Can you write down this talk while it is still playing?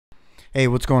Hey,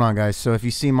 what's going on, guys? So if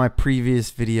you see my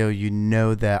previous video, you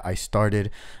know that I started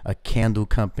a candle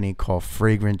company called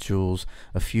Fragrant Jewels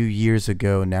a few years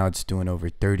ago. Now it's doing over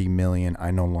 30 million.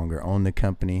 I no longer own the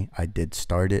company. I did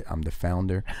start it. I'm the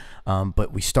founder.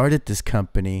 But we started this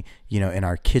company, in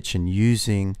our kitchen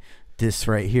using this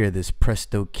right here, this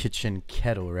Presto Kitchen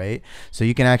kettle, right? So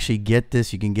you can actually get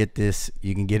this. You can get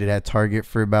it at Target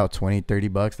for about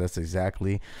 20-30 bucks. That's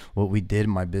exactly what we did,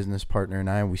 my business partner and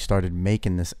I. We started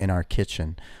making this in our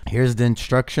kitchen. Here's the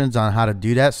instructions on how to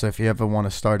do that. So if you ever want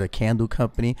to start a candle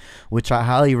company, which I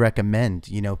highly recommend,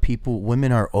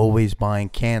 women are always buying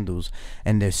candles,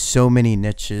 and there's so many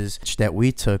niches. That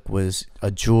we took was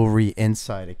a jewelry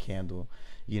inside a candle.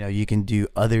 You can do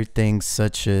other things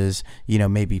such as,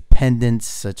 maybe pendants,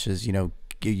 such as, you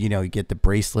get the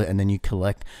bracelet and then you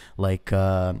collect like,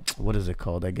 what is it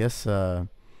called? I guess the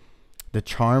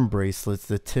charm bracelets,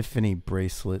 the Tiffany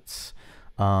bracelets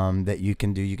that you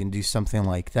can do. You can do something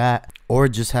like that, or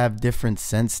just have different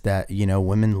scents that,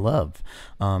 women love.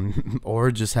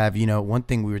 Or just have, one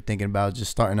thing we were thinking about,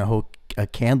 just starting a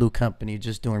candle company,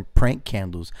 just doing prank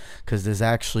candles, because there's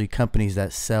actually companies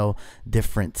that sell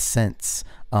different scents,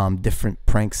 different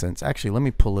prank scents. Actually, let me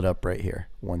pull it up right here.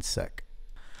 One sec.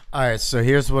 All right, so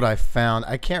here's what I found.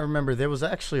 I can't remember. There was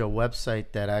actually a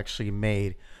website that actually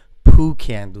made poo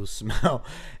candle smell,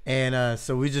 and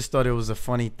so we just thought it was a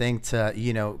funny thing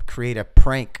to create a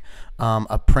prank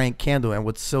candle. And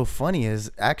what's so funny is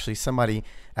actually somebody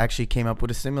actually came up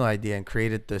with a similar idea and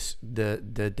created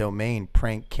the domain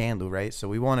prank candle, right? So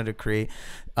we wanted to create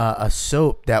a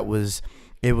soap that was,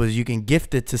 you can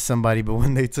gift it to somebody, but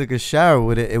when they took a shower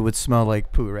with it, it would smell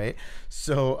like poo, right?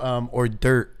 So or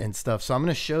dirt and stuff. So I'm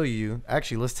going to show you.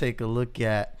 Actually, let's take a look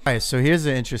at. All right, so here's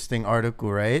an interesting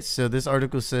article, right? So this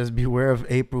article says, beware of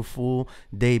April Fool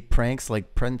Day pranks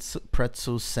like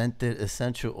pretzel scented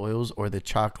essential oils or the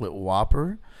chocolate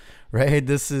Whopper. Right,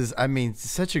 this is,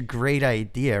 such a great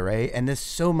idea, right? And there's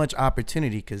so much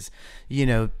opportunity because,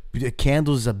 the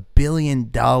candle's $1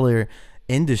 billion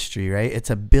industry, right? It's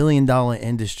 $1 billion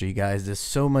industry, guys. There's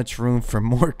so much room for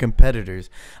more competitors.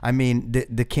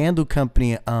 The candle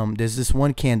company, there's this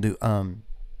one candle,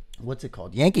 what's it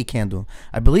called? Yankee Candle.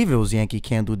 I believe it was Yankee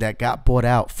Candle that got bought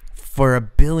out for $1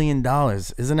 billion.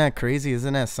 Isn't that crazy?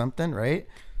 Isn't that something, right?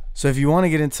 So if you want to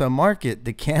get into a market,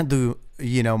 the candle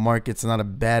market's not a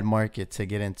bad market to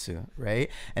get into,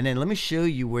 right? And then let me show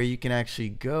you where you can actually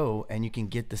go and you can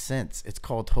get the scents. It's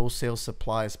called Wholesale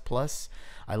Supplies Plus.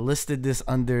 I listed this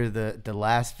under the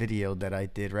last video that I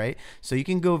did, right? So you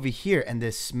can go over here and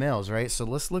there's smells, right? So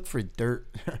let's look for dirt.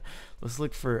 Let's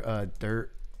look for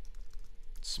dirt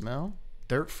smell,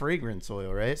 dirt fragrance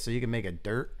oil, right? So you can make a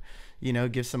dirt,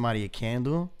 give somebody a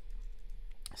candle,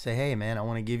 say, hey man, I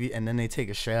want to give you, and then they take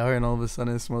a shower and all of a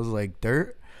sudden it smells like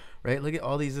dirt. Right, look at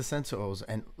all these essential oils,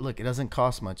 and look, it doesn't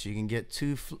cost much. You can get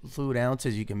 2 fluid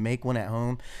ounces. You can make one at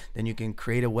home. Then you can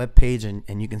create a web page,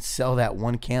 and you can sell that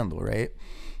one candle, right?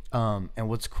 And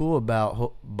what's cool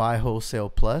about Buy Wholesale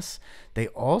Plus, they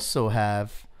also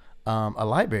have a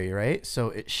library, right? So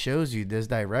it shows you, there's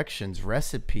directions,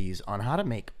 recipes on how to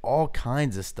make all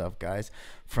kinds of stuff, guys,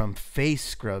 from face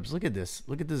scrubs. Look at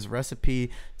this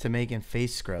recipe to making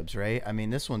face scrubs, right?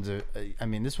 This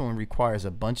one requires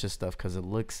a bunch of stuff because it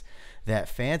looks that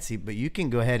fancy, but you can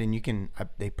go ahead and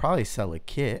they probably sell a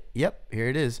kit. Yep, here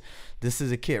it is. This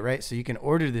is a kit, right? So you can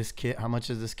order this kit. How much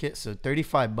is this kit? So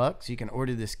 35 bucks. You can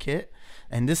order this kit.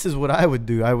 And this is what I would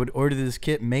do. I would order this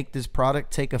kit, make this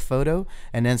product, take a photo,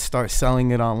 and then start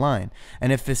selling it online.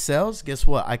 And if it sells, guess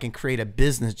what? I can create a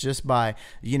business just by,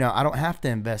 I don't have to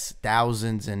invest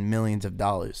thousands and millions of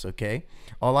dollars, okay?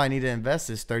 All I need to invest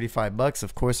is 35 bucks.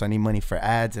 Of course, I need money for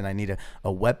ads, and I need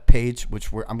a web page,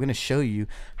 I'm going to show you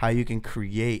how you can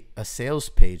create a sales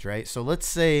page, right? So let's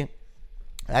say,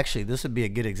 actually, this would be a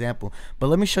good example, but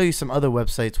let me show you some other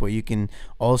websites where you can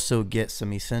also get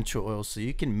some essential oils, so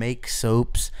you can make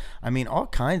soaps, all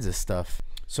kinds of stuff.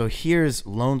 So here's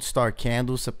Lone Star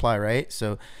Candle Supply, right?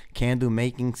 So candle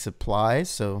making supplies.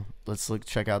 So let's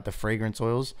check out the fragrance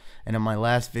oils. And in my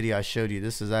last video, I showed you,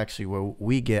 this is actually where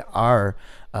we get our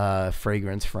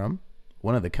fragrance from,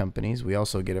 one of the companies. We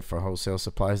also get it for Wholesale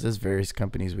Supplies. There's various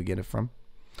companies we get it from,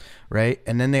 right?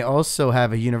 And then they also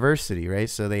have a university, right?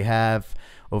 So they have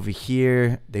over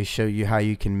here, they show you how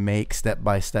you can make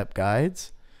step-by-step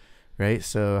guides, right?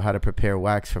 So how to prepare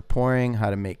wax for pouring,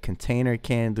 how to make container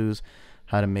candles,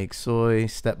 how to make soy,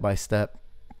 step-by-step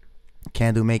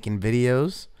candle making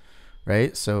videos,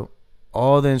 right? So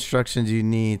all the instructions you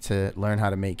need to learn how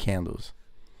to make candles,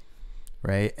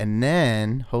 right? And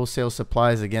then Wholesale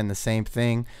Supplies, again, the same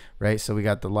thing, right? So we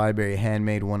got the library,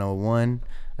 Handmade 101.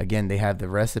 Again, they have the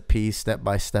recipe,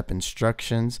 step-by-step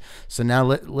instructions. So now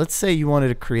let's say you wanted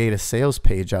to create a sales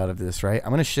page out of this, right?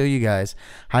 I'm going to show you guys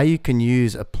how you can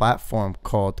use a platform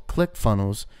called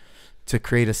ClickFunnels to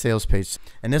create a sales page.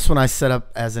 And this one I set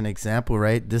up as an example,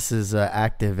 right? This is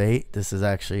Activate. This is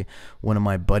actually one of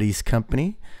my buddy's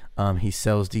company. He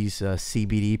sells these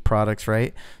CBD products,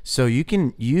 right? So you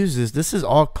can use this. This is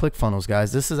all ClickFunnels,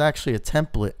 guys. This is actually a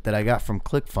template that I got from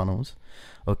ClickFunnels.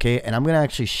 Okay, and I'm gonna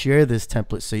actually share this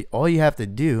template. So all you have to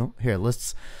do here,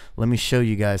 let me show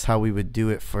you guys how we would do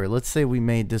it for, let's say we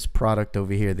made this product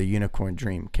over here, the Unicorn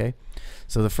Dream. Okay,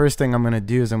 so the first thing I'm gonna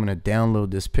do is I'm gonna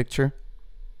download this picture,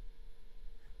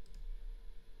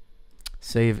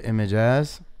 save image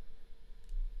as.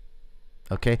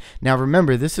 Okay, now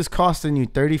remember, this is costing you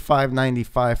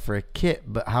 $35.95 for a kit,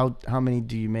 but how many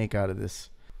do you make out of this?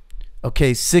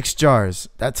 Okay, 6 jars.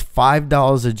 That's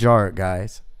 $5 a jar,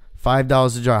 guys.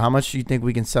 $5 a jar. How much do you think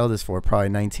we can sell this for? Probably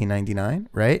 $19.99,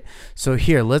 right? So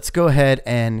here, let's go ahead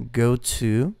and go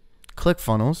to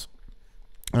ClickFunnels.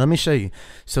 Let me show you.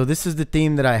 So this is the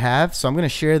theme that I have. So I'm going to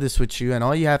share this with you, and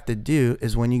all you have to do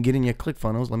is when you get in your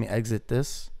ClickFunnels, let me exit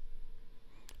this.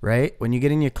 Right? When you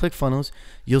get in your ClickFunnels,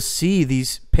 you'll see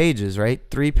these pages, right?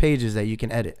 3 pages that you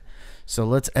can edit. So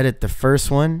let's edit the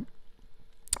first one.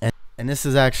 And this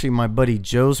is actually my buddy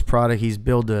Joe's product. He's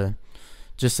built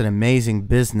just an amazing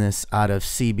business out of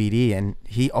CBD, and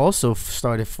he also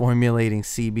started formulating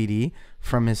CBD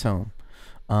from his home,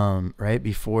 right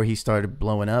before he started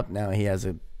blowing up. Now he has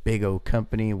a big old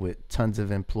company with tons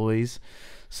of employees.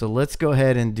 So let's go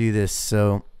ahead and do this.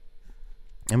 So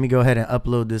let me go ahead and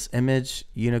upload this image,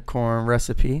 unicorn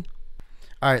recipe.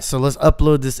 All right, so let's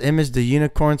upload this image, the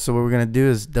unicorn. So what we're gonna do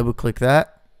is double click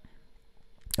that.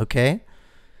 Okay,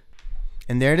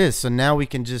 and there it is. So now we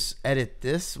can just edit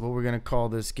this. What we're going to call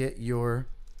this, get your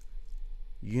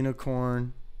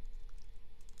Unicorn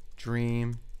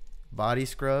Dream body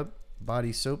scrub,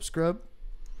 body soap scrub.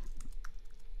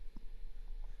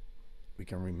 We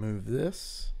can remove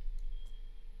this.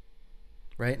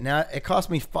 Right now, it cost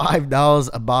me $5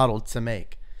 a bottle to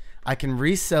make. I can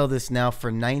resell this now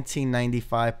for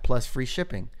 $19.95 plus free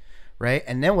shipping, right?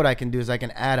 And then what I can do is I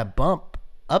can add a bump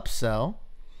upsell,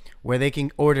 where they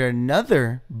can order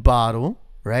another bottle,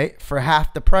 right, for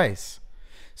half the price.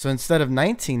 So instead of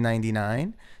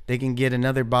 $19.99, they can get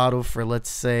another bottle for, let's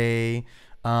say,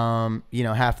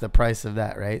 half the price of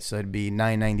that, right? So it'd be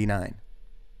 $9.99.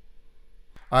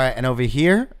 All right, and over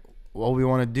here, what we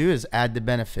want to do is add the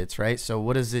benefits, right? So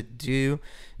what does it do?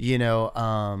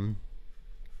 And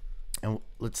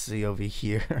let's see over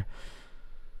here.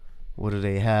 What do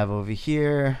they have over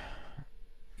here?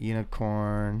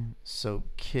 Unicorn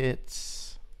soap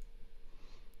kits,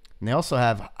 and they also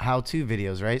have how-to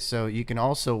videos, right? So you can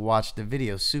also watch the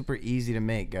video. Super easy to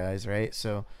make, guys, right?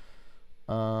 So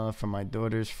for my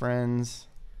daughter's friends,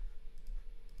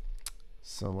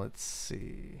 so let's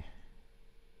see.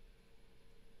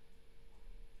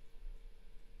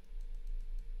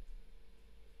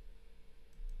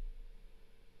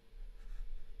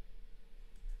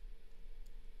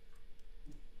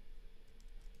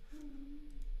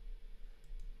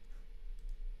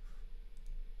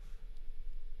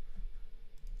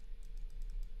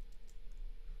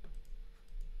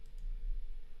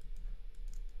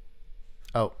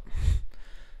 Oh,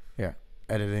 yeah,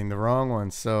 editing the wrong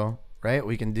one. So, right,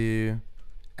 we can do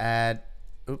add,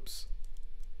 oops.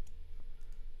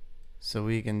 So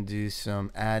we can do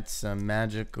add some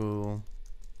magical,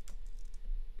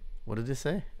 what did it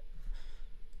say?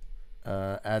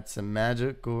 Add some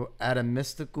mystical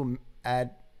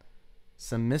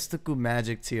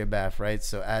magic to your bath, right?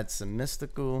 So add some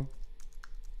mystical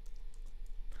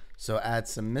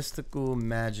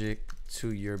magic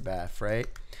to your bath, right?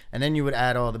 And then you would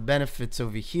add all the benefits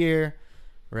over here,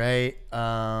 right?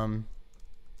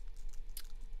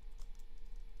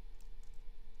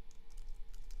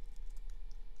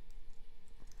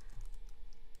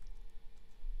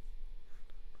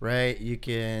 Right, you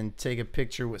can take a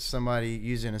picture with somebody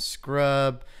using a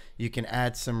scrub. You can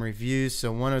add some reviews.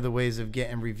 So one of the ways of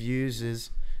getting reviews is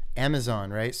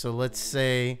Amazon, right? So let's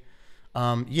say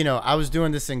I was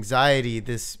doing this anxiety,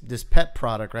 this pet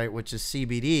product, right, which is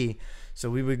CBD. So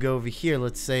we would go over here.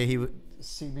 Let's say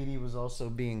CBD was also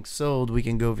being sold. We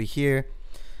can go over here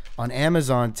on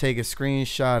Amazon, take a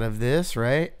screenshot of this,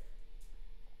 right?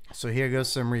 So here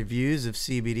goes some reviews of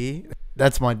CBD.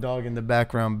 That's my dog in the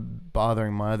background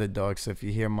bothering my other dog. So if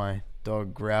you hear my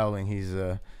dog growling, he's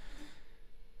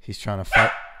trying to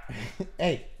fight.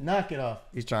 Hey, knock it off.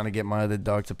 He's trying to get my other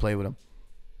dog to play with him.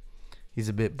 He's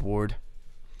a bit bored.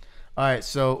 All right,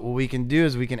 so what we can do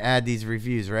is we can add these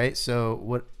reviews, right? So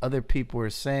what other people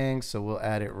are saying, so we'll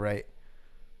add it right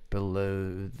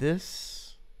below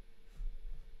this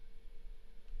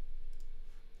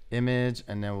image,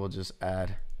 and then we'll just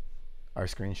add our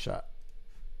screenshot.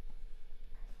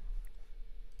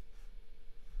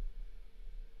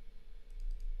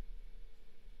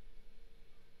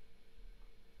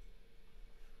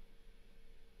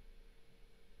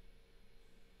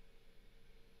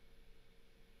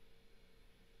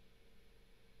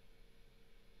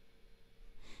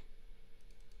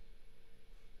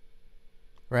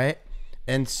 Right?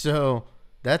 And so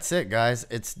that's it, guys.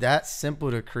 It's that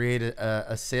simple to create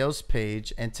a sales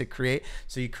page and to create.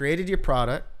 So you created your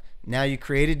product. Now you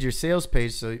created your sales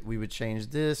page. So we would change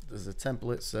this as a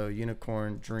template. So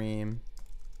Unicorn Dream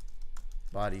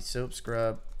Body Soap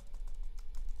Scrub.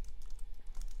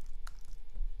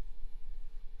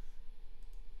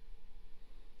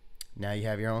 Now you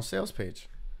have your own sales page.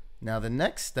 Now the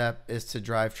next step is to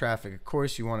drive traffic. Of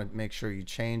course, you want to make sure you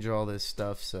change all this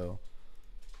stuff. So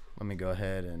let me go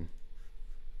ahead and,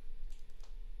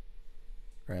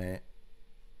 right.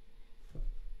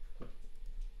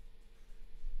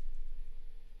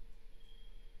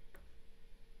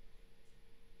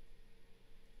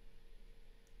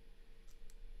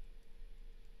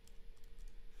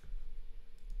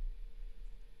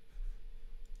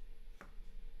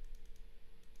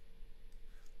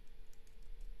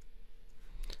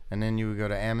 And then you would go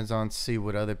to Amazon, see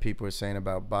what other people are saying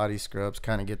about body scrubs,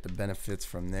 kind of get the benefits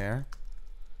from there.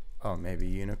 Oh, maybe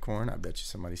Unicorn. I bet you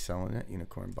somebody's selling it.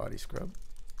 Unicorn body scrub.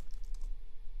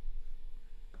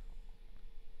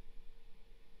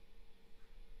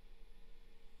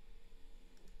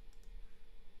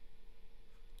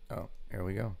 Oh, here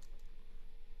we go.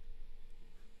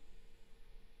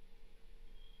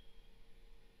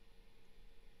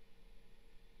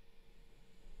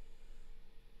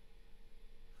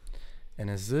 And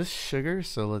is this sugar?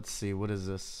 So let's see, what is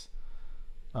this?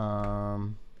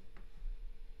 Okay,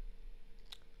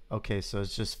 so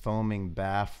it's just foaming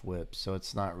bath whip. So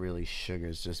it's not really sugar,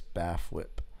 it's just bath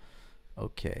whip.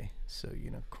 Okay, so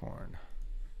Unicorn.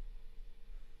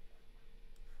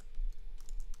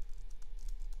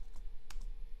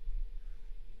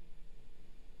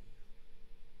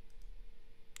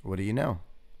 What do you know?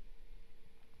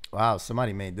 Wow,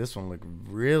 somebody made this one look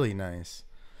really nice.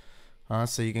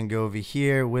 So you can go over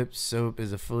here. Whip soap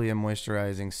is a fully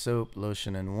moisturizing soap,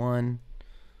 lotion in one.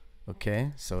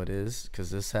 Okay, so it is,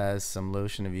 because this has some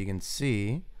lotion. If you can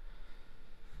see,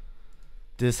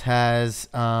 this has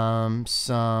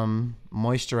some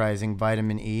moisturizing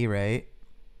vitamin E, right?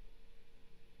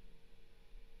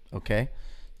 Okay,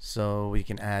 so we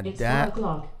can add that.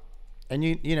 And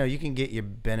you know, you can get your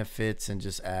benefits and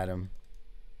just add them.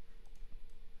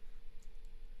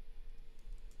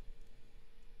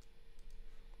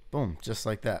 Boom, just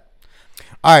like that.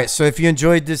 All right, so if you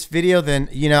enjoyed this video, then,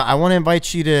 you know, I want to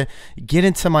invite you to get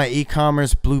into my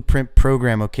e-commerce blueprint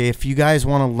program, okay? If you guys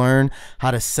want to learn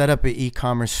how to set up an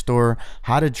e-commerce store,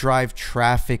 how to drive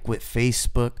traffic with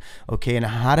Facebook, okay, and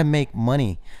how to make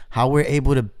money, how we're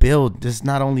able to build, this is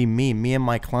not only me and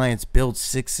my clients build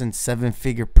 6- and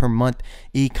 7-figure per month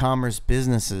e-commerce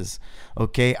businesses,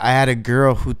 okay? I had a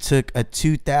girl who took a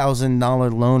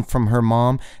 $2,000 loan from her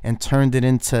mom and turned it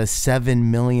into a $7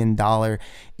 million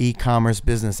e-commerce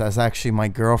business. That's actually my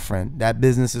girlfriend. That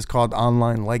business is called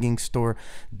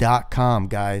OnlineLeggingStore.com,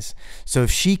 guys. So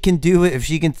if she can do it, if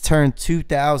she can turn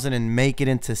 2,000 and make it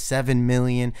into 7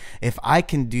 million, if I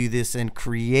can do this and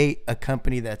create a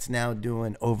company that's now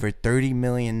doing over $30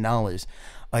 million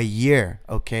a year,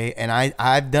 okay? And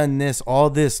I've done this, all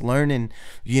this learning,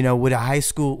 you know, with a high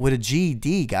school, with a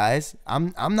GED, guys.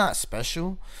 I'm not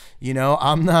special, you know.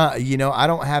 I'm not, you know, I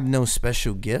don't have no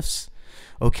special gifts.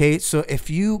 Okay, so if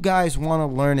you guys want to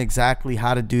learn exactly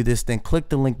how to do this, then click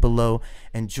the link below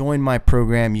and join my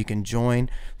program. You can join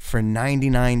for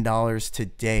 $99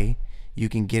 today. You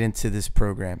can get into this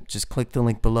program. Just click the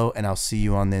link below and I'll see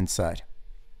you on the inside.